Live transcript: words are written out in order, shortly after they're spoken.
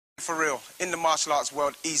For real, in the martial arts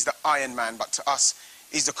world, he's the Iron Man, but to us,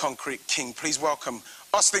 he's the Concrete King. Please welcome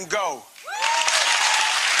Austin Go.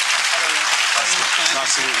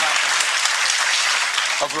 Nice to meet you.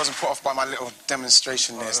 Hope I wasn't put off by my little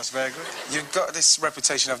demonstration there. That's very good. You've got this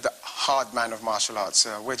reputation of the hard man of martial arts.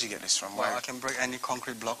 Where'd you get this from? Well, I can break any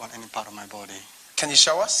concrete block on any part of my body. Can you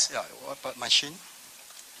show us? Yeah, what about my shin?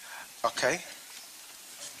 Okay.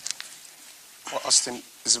 What Austin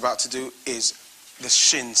is about to do is the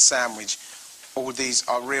shin sandwich. All these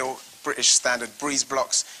are real British standard breeze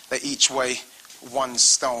blocks. They each weigh 1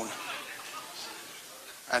 stone.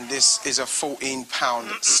 And this is a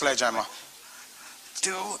 14-pound sledgehammer.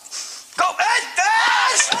 Go,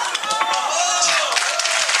 Mendes!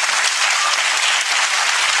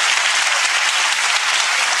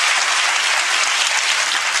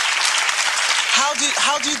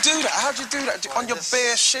 How do you do that? How do you do that? On your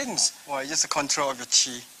bare shins? Well, just the control of your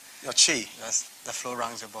chi. Your chi? Yes, the flow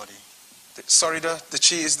around your body. Sorry, the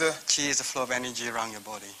chi is the... Chi is the flow of energy around your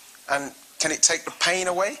body. And can it take the pain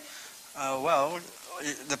away? Well,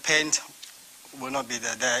 the pain will not be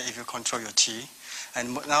there if you control your chi.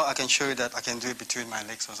 And now I can show you that I can do it between my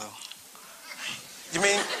legs also. You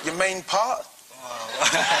mean your main part?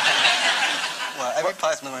 Well, every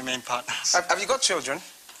part is not my main part. Have you got children?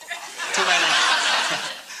 Too many.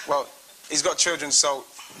 Well, he's got children, so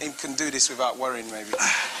he can do this without worrying, maybe.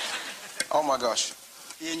 Oh my gosh.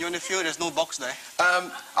 Ian, you want to feel there's no box there?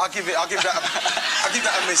 I'll give that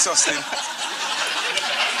a miss, Austin.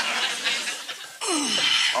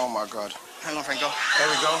 Oh my God. Hang on, Franco. There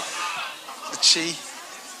we go. The chi.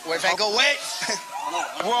 Wait, Franco, wait!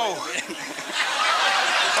 Whoa.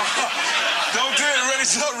 Don't do it when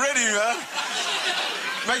it's not ready, man.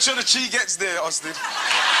 Make sure the chi gets there, Austin.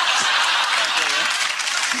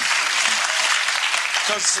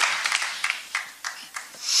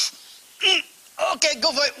 Okay,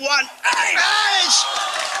 go for it. 1.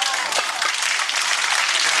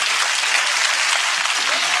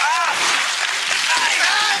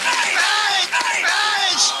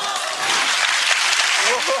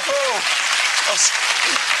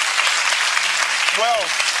 Well,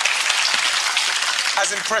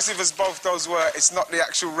 as impressive as both those were, it's not the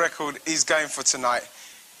actual record he's going for tonight.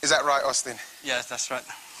 Is that right, Austin? Yes, that's right.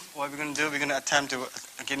 What we're going to do, we're going to attempt to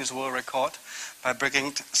Guinness World Record by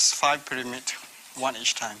breaking 5 pyramids, 1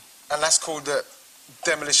 each time. And that's called the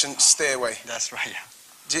demolition stairway. That's right.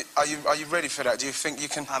 Are you ready for that? Do you think you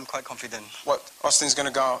can? I'm quite confident. What, Austin's going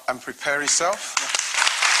to go and prepare himself? Yeah.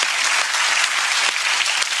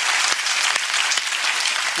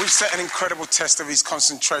 We've set an incredible test of his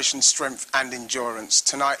concentration, strength and endurance.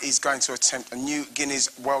 Tonight he's going to attempt a new Guinness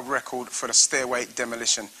World Record for the stairway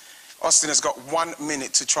demolition. Austin has got 1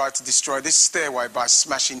 minute to try to destroy this stairway by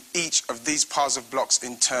smashing each of these piles of blocks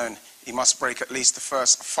in turn. He must break at least the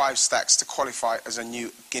first 5 stacks to qualify as a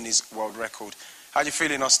new Guinness World Record. How are you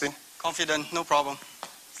feeling, Austin? Confident, no problem.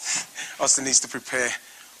 Austin needs to prepare.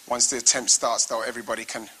 Once the attempt starts, though, everybody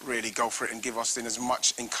can really go for it and give Austin as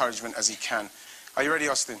much encouragement as he can. Are you ready,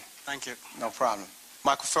 Austin? Thank you. No problem.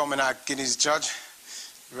 Michael Feldman, our Guinness judge.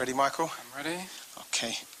 You ready, Michael? I'm ready.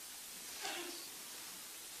 Okay.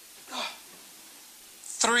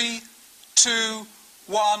 3, 2,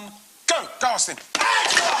 1, go! Go, Austin!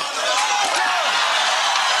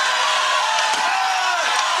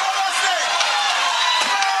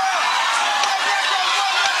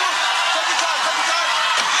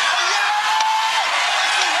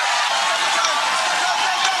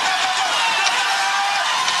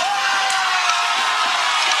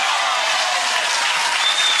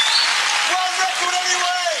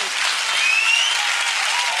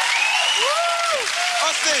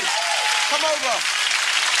 Austin, come over.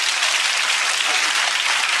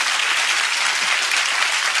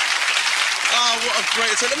 Oh, what a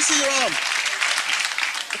great attempt. Let me see your arm.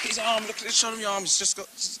 Look at his arm. Look at the shoulder of your arm. It's just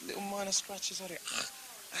got just little minor scratches on it.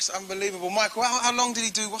 That's unbelievable. Michael, how long did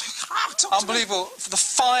he do? unbelievable. For the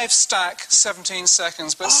 5 stack, 17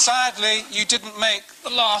 seconds. But sadly, you didn't make the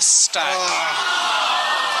last stack.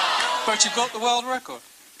 But you got the world record.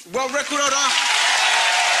 World record order.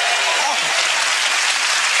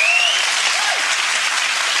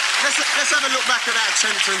 Let's have a look back at that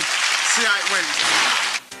attempt and see how it went.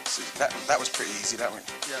 So that was pretty easy, that one.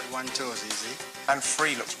 Yeah, 1, 2 was easy. And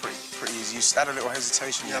 3 looks pretty easy. You had a little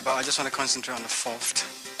hesitation. Yeah, but I just want to concentrate on the 4th.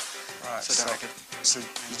 Right, so that I could... So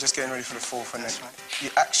you're just getting ready for the 4th, and that's then right.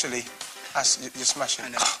 you actually, you're smashing. I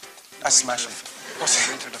know. That's smashing. What's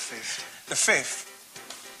going to the 5th? The 5th.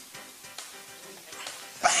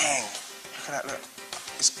 Bang! Look at that, look.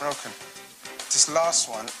 It's broken. This last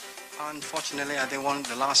one. Unfortunately, I didn't want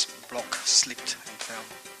the last block slipped and fell.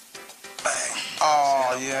 Bang!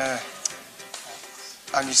 Oh, yeah.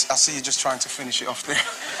 And I see you just trying to finish it off there.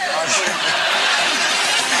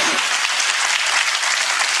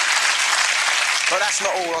 But that's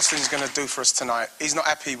not all Austin's going to do for us tonight. He's not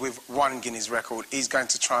happy with 1 Guinness record. He's going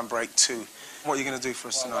to try and break 2. What are you going to do for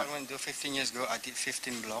us tonight? I'm going to do 15 years ago, I did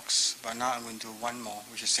 15 blocks, but now I'm going to do one more,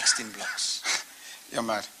 which is 16 blocks. You're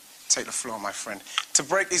mad. Take the floor, my friend. To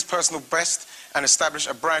break his personal best and establish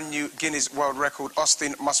a brand new Guinness World Record,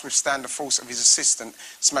 Austin must withstand the force of his assistant,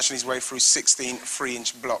 smashing his way through 16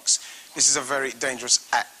 3-inch blocks. This is a very dangerous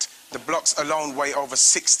act. The blocks alone weigh over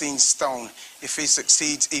 16 stone. If he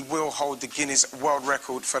succeeds, he will hold the Guinness World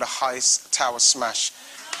Record for the highest tower smash.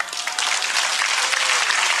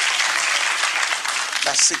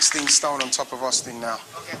 That's 16 stone on top of Austin now.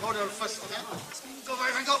 Okay, hold on first, okay? Go for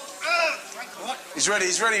it, go. He's ready,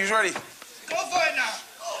 he's ready, he's ready. Go for it now.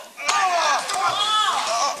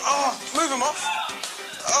 Move him off.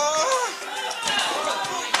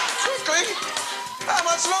 Quickly. How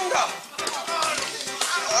much longer?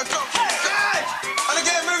 And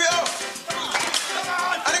again, move it off.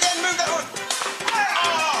 And again, move that one.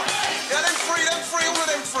 Yeah, them three, all of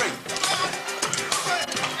them three.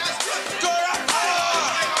 Go around.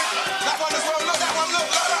 That one as well, look, that one, look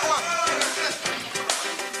that one.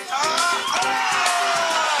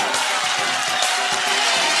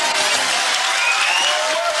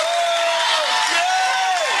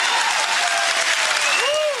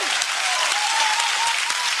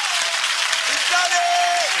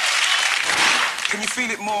 Can you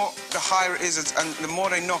feel it more the higher it is, and the more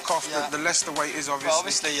they knock off, the less the weight is, obviously? Well,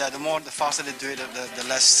 obviously, yeah, the faster they do it, the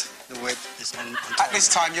less the weight is on top. At this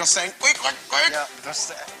time, you're saying, quick, quick, quick. Yeah,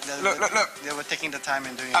 because look. They were taking the time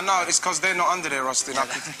and doing it. I know, it's because they're not under there, Austin. Yeah,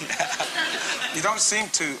 You don't seem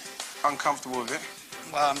too uncomfortable with it.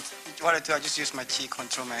 Well, what I do, I just use my chi,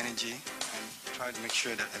 control my energy, and try to make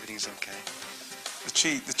sure that everything's okay. The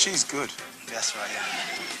chi's good. That's right,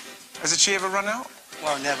 yeah. Has the chi ever run out?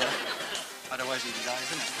 Well, never. Otherwise, you die,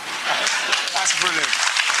 isn't it? That's brilliant.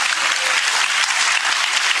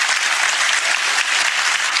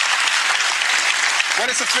 When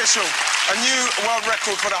it's official, a new world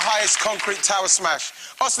record for the highest concrete tower smash.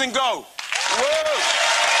 Austin, go!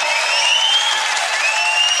 Whoa!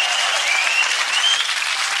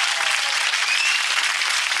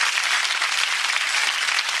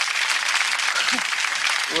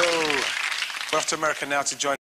 Whoa. We're off to America now to join